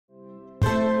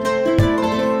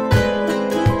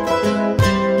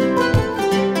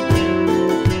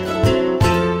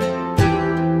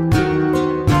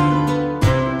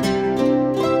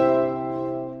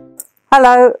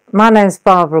Hello, my name's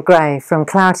Barbara Gray from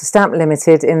Claritystamp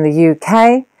Limited in the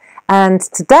UK, and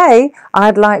today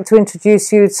I'd like to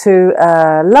introduce you to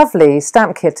a lovely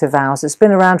stamp kit of ours that's been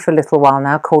around for a little while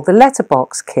now called the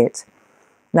Letterbox Kit.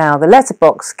 Now the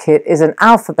Letterbox Kit is an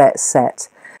alphabet set.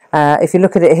 If you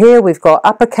look at it here, we've got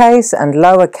uppercase and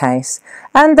lowercase,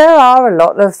 and there are a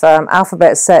lot of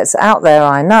alphabet sets out there,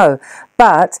 I know,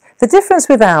 but the difference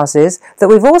with ours is that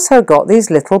we've also got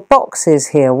these little boxes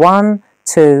here, 1,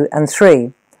 2 and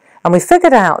 3, and we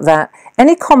figured out that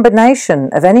any combination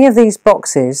of any of these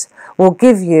boxes will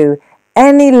give you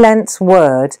any length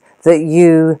word that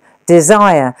you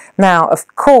desire. Now, of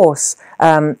course,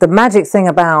 the magic thing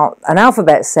about an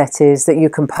alphabet set is that you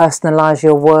can personalize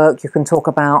your work, you can talk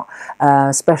about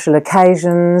special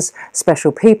occasions,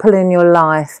 special people in your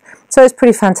life, so it's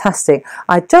pretty fantastic.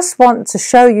 I just want to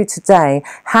show you today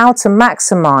how to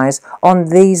maximize on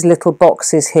these little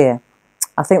boxes here.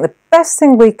 I think the best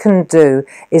thing we can do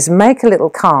is make a little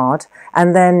card,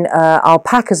 and then I'll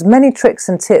pack as many tricks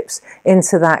and tips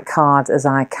into that card as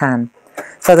I can.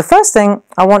 So the first thing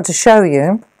I want to show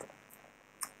you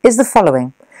is the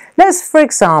following. For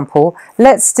example,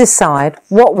 let's decide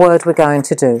what word we're going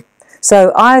to do.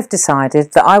 So I've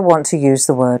decided that I want to use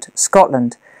the word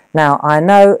Scotland. Now I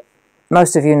know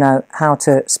most of you know how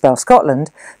to spell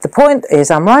Scotland. The point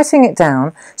is I'm writing it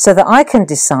down so that I can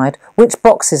decide which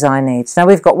boxes I need. Now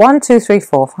we've got 1, 2, 3,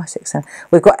 4, 5, 6, 7.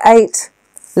 We've got 8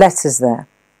 letters there.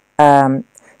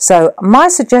 So my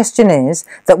suggestion is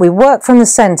that we work from the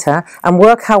centre and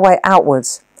work our way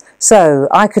outwards. So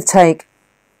I could take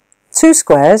 2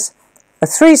 squares, a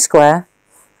 3 square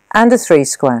and a 3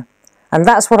 square. And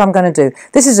that's what I'm going to do.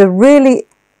 This is a really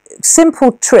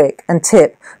simple trick and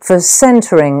tip for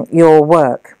centering your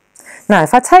work. Now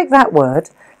if I take that word,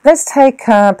 let's take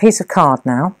a piece of card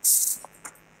now.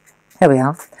 Here we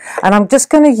are. And I'm just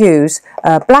going to use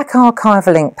a black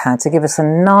archival ink pad to give us a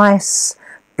nice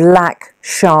black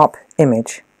sharp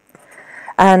image.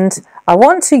 And I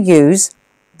want to use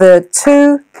the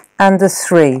 2 and the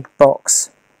 3 box.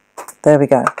 There we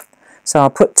go. So I'll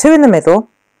put 2 in the middle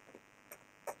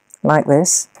like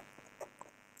this.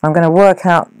 I'm going to work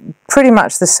out pretty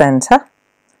much the centre.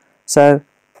 So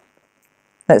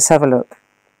let's have a look.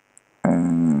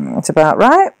 It's about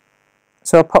right.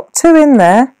 So I'll pop 2 in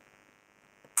there.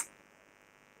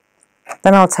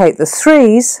 Then I'll take the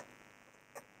 3s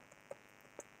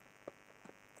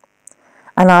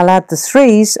and I'll add the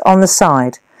 3s on the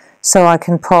side. So I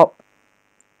can pop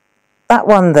that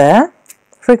one there,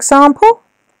 for example,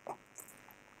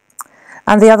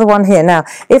 and the other one here. Now,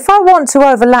 if I want to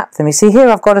overlap them, you see here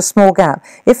I've got a small gap.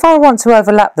 If I want to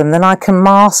overlap them, then I can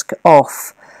mask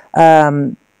off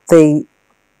the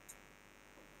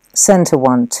centre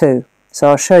one too. So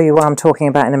I'll show you what I'm talking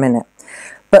about in a minute.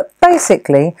 But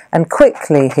basically and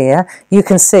quickly here, you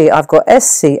can see I've got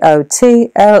S-C-O-T-L-A-N-D.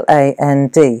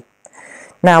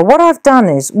 Now what I've done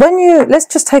is, let's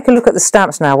just take a look at the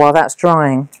stamps now while that's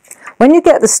drying. When you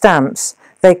get the stamps,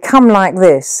 they come like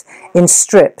this in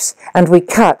strips, and we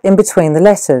cut in between the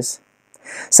letters.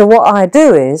 So what I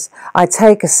do is I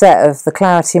take a set of the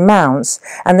Clarity mounts,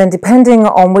 and then depending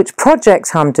on which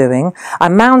project I'm doing, I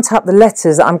mount up the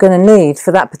letters that I'm going to need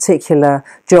for that particular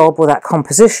job or that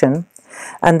composition,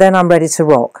 and then I'm ready to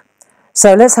rock.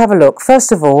 So let's have a look.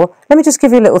 First of all, let me just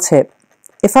give you a little tip.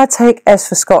 If I take S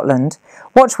for Scotland,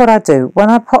 watch what I do. When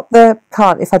I pop the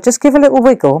card, if I just give a little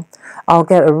wiggle, I'll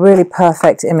get a really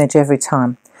perfect image every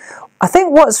time. I think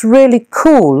what's really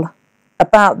cool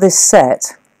about this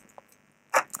set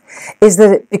is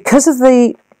that because of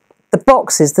the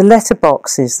boxes, the letter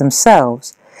boxes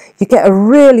themselves, you get a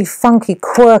really funky,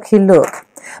 quirky look,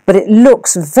 but it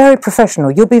looks very professional.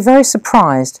 You'll be very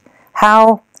surprised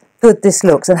how good this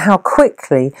looks and how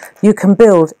quickly you can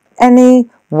build any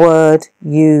word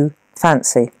you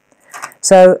fancy.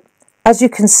 So as you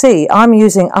can see, I'm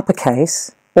using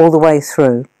uppercase all the way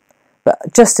through, but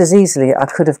just as easily I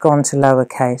could have gone to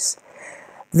lowercase.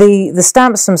 The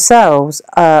stamps themselves,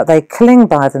 they cling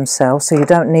by themselves, so you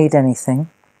don't need anything,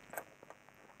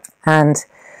 and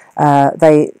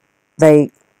they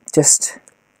just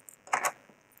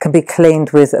can be cleaned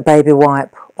with a baby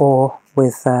wipe or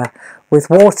with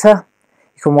water.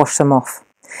 You can wash them off.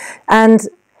 And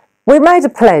we made a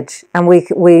pledge, and we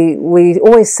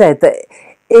always said that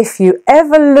if you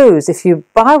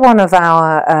buy one of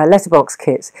our letterbox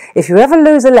kits, if you ever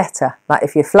lose a letter, like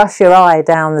if you flush your eye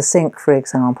down the sink, for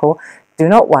example, do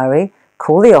not worry,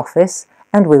 call the office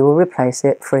and we will replace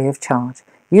it free of charge.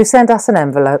 You send us an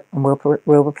envelope and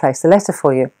we'll replace the letter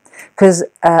for you. Because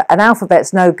an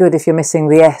alphabet's no good if you're missing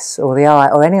the S or the I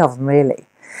or any of them really.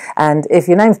 And if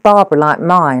your name's Barbara like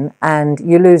mine and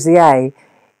you lose the A,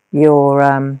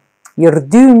 you're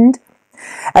doomed,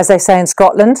 as they say in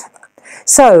Scotland.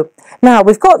 So now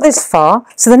we've got this far.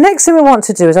 So the next thing we want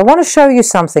to do is I want to show you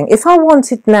something. If I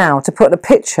wanted now to put a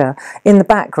picture in the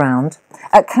background,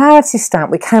 at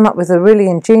Claritystamp we came up with a really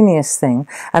ingenious thing,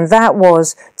 and that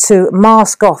was to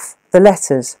mask off the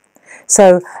letters.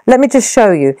 So let me just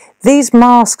show you. These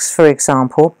masks, for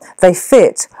example, they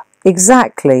fit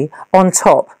exactly on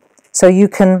top. So you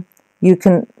can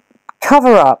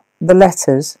cover up the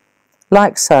letters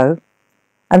like so.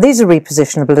 And these are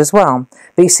repositionable as well.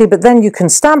 But you see, but then you can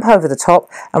stamp over the top,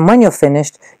 and when you're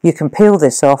finished, you can peel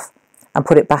this off and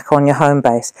put it back on your home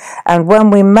base. And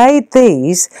when we made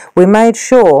these, we made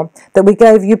sure that we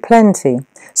gave you plenty.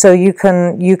 So you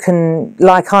can,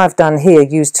 like I've done here,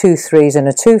 use 2 3s and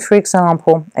a 2, for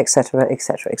example, etc.,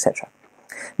 etc., etc.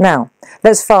 Now,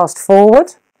 let's fast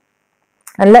forward.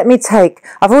 And let me take,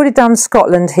 I've already done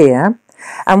Scotland here.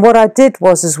 And what I did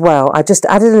was as well, I just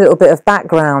added a little bit of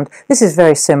background. This is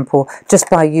very simple, just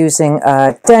by using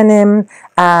denim,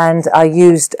 and I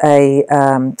used a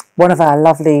one of our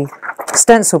lovely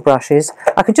stencil brushes.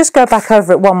 I could just go back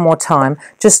over it one more time,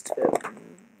 just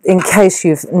in case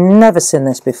you've never seen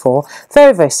this before.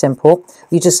 Very, very simple.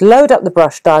 You just load up the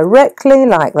brush directly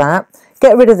like that,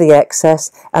 get rid of the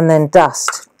excess, and then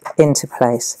dust into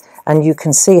place. And you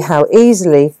can see how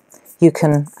easily you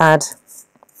can add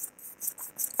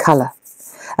colour.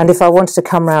 And if I wanted to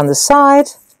come around the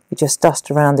side, you just dust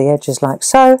around the edges like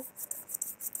so.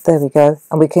 There we go,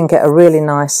 and we can get a really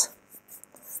nice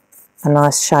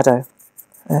shadow.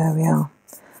 There we are.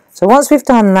 So once we've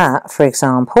done that, for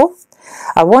example,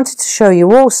 I wanted to show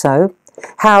you also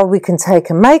how we can take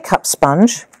a makeup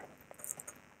sponge,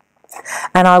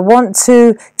 and I want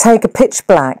to take a pitch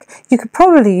black. You could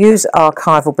probably use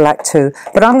archival black too,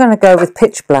 but I'm going to go with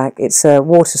pitch black. It's a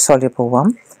water soluble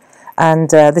one. And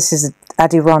this is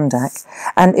Adirondack.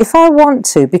 And if I want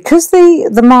to, because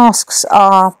the masks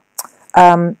are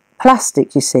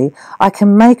plastic, you see, I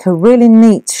can make a really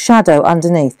neat shadow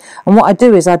underneath. And what I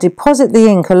do is I deposit the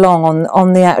ink along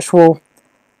on the actual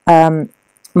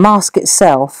mask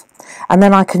itself, and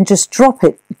then I can just drop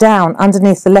it down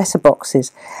underneath the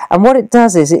letterboxes. And what it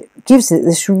does is it gives it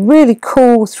this really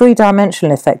cool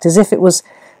 3-dimensional effect, as if it was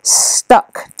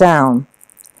stuck down.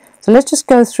 So let's just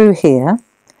go through here.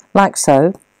 Like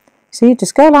so. So you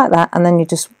just go like that, and then you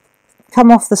just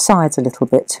come off the sides a little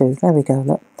bit too. There we go,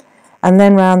 look. And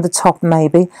then round the top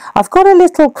maybe. I've got a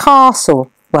little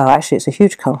castle. Well, actually it's a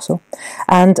huge castle.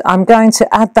 And I'm going to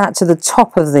add that to the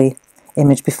top of the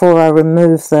image before I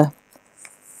remove the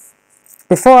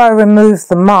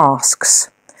masks.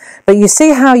 But you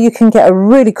see how you can get a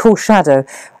really cool shadow,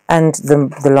 and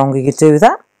the longer you do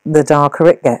that, the darker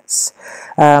it gets.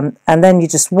 And then you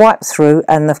just wipe through,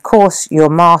 and of course your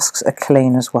masks are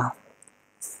clean as well.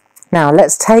 Now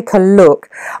let's take a look.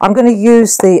 I'm going to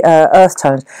use the earth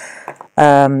tones,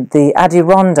 the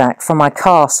Adirondack for my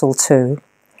castle too.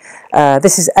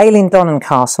 This is Aileen Donnan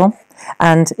Castle,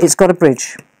 and it's got a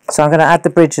bridge, so I'm going to add the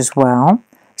bridge as well.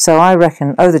 So I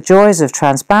reckon, oh, the joys of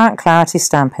transparent clarity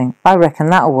stamping, I reckon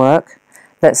that'll work.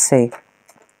 Let's see.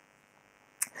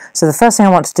 So the first thing I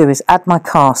want to do is add my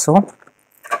castle,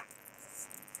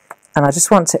 and I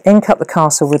just want to ink up the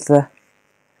castle with the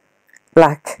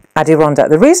black Adirondack.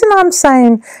 The reason I'm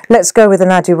saying let's go with an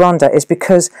Adirondack is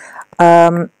because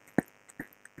if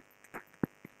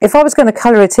I was going to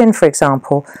colour it in, for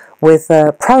example, with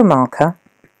a Pro marker,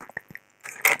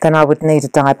 then I would need a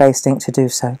dye-based ink to do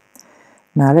so.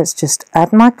 Now let's just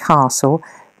add my castle,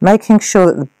 making sure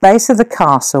that the base of the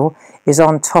castle is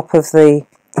on top of the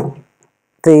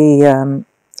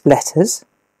letters.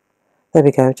 There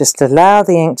we go. Just allow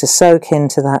the ink to soak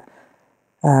into that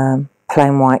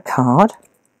plain white card.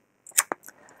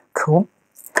 Cool.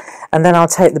 And then I'll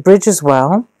take the bridge as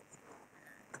well,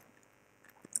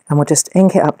 and we'll just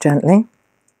ink it up gently.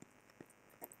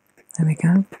 There we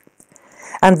go.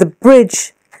 And the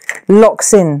bridge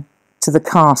locks in to the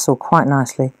castle quite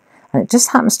nicely, and it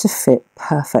just happens to fit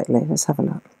perfectly. Let's have a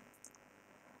look.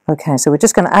 Okay, so we're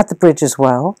just going to add the bridge as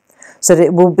well, so that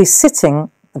it will be sitting,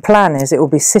 the plan is it will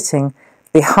be sitting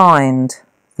behind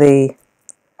the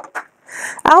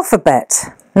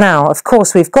alphabet. Now, of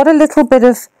course, we've got a little bit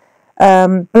of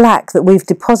black that we've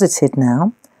deposited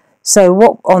now, so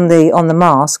what on the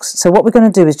masks. So what we're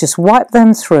going to do is just wipe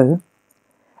them through,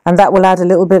 and that will add a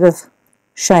little bit of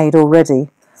shade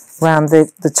already around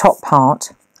the top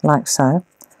part, like so.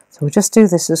 So we'll just do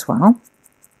this as well.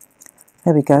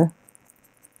 There we go.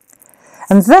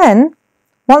 And then,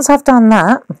 once I've done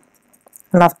that,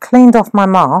 and I've cleaned off my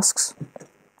masks,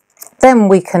 then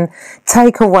we can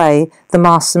take away the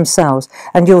masks themselves,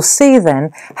 and you'll see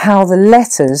then how the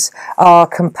letters are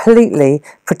completely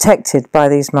protected by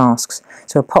these masks.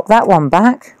 So I'll pop that one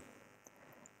back,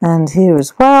 and here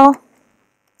as well.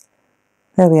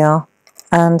 There we are,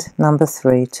 and number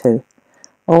 3 too.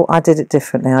 Oh, I did it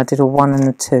differently. I did a 1 and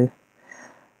a 2.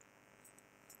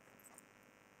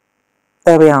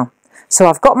 There we are. So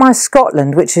I've got my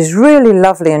Scotland, which is really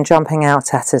lovely and jumping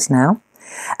out at us now.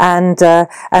 And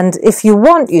if you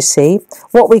want, you see,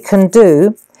 what we can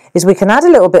do is we can add a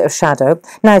little bit of shadow.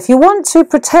 Now, if you want to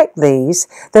protect these,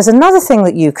 there's another thing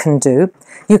that you can do.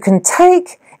 You can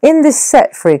take, in this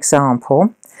set, for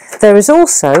example, there is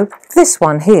also this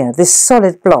one here, this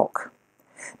solid block.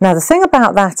 Now, the thing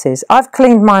about that is, I've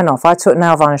cleaned mine off. I took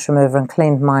nail varnish remover and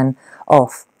cleaned mine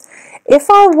off. If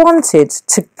I wanted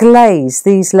to glaze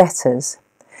these letters,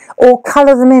 or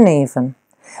colour them in even,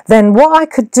 then what I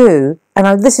could do,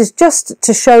 and this is just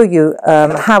to show you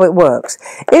how it works.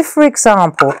 If, for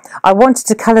example, I wanted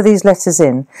to colour these letters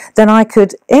in, then I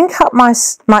could ink up my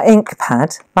ink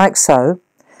pad, like so,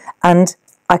 and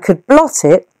I could blot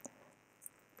it,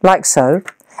 like so,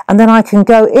 and then I can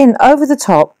go in over the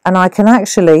top and I can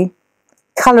actually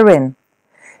colour in.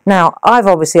 Now, I've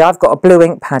got a blue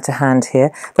ink pad to hand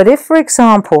here, but if, for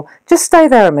example, just stay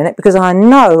there a minute because I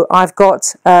know I've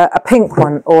got a pink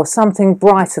one or something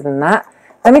brighter than that.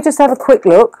 Let me just have a quick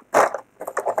look.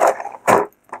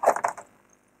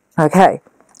 Okay,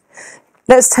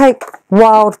 let's take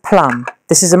Wild Plum.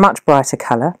 This is a much brighter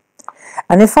colour.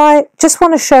 And if I just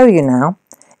want to show you now,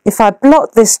 if I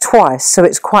blot this twice so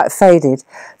it's quite faded,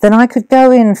 then I could go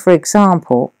in, for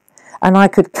example, and I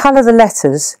could colour the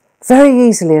letters very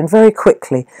easily and very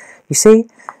quickly, you see?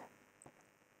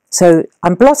 So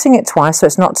I'm blotting it twice so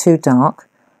it's not too dark,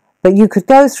 but you could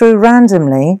go through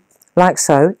randomly, like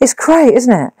so. It's great,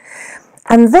 isn't it?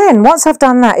 And then, once I've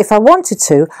done that, if I wanted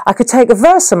to, I could take a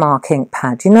Versamark ink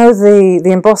pad, you know, the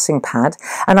embossing pad,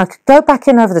 and I could go back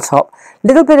in over the top,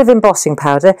 little bit of embossing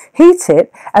powder, heat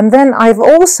it, and then I've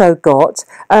also got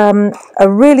a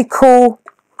really cool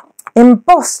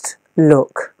embossed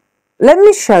look. Let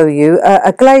me show you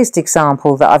a glazed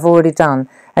example that I've already done,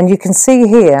 and you can see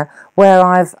here where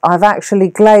I've actually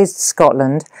glazed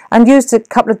Scotland and used a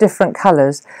couple of different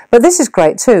colours, but this is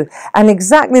great too, and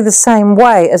exactly the same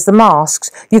way as the masks,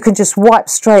 you can just wipe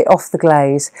straight off the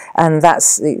glaze, and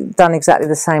that's done exactly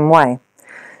the same way.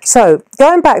 So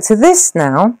going back to this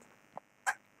now,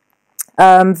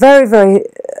 very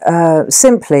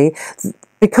simply,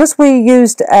 because we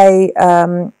used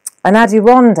an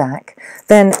Adirondack,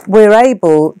 then we're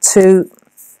able to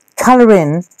colour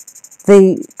in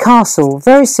the castle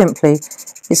very simply.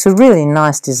 It's a really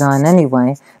nice design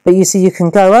anyway, but you see you can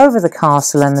go over the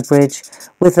castle and the bridge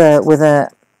with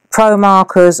a pro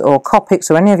markers or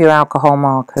Copics or any of your alcohol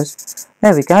markers.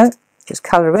 There we go, just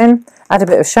colour in, add a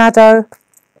bit of shadow,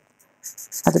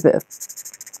 add a bit of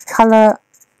colour,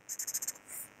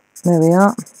 there we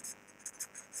are,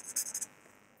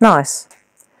 nice.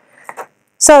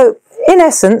 So, in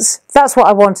essence, that's what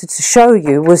I wanted to show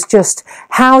you, was just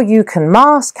how you can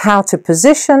mask, how to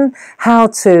position, how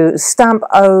to stamp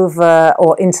over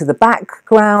or into the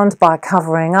background by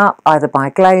covering up, either by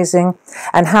glazing,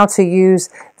 and how to use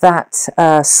that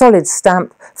solid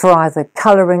stamp for either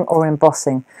colouring or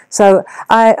embossing. So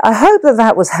I hope that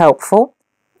that was helpful.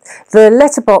 The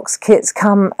letterbox kits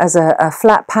come as a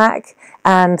flat pack,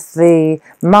 and the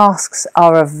masks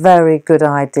are a very good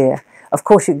idea. Of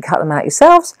course, you can cut them out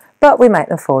yourselves, but we make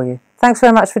them for you. Thanks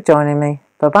very much for joining me.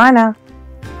 Bye-bye now.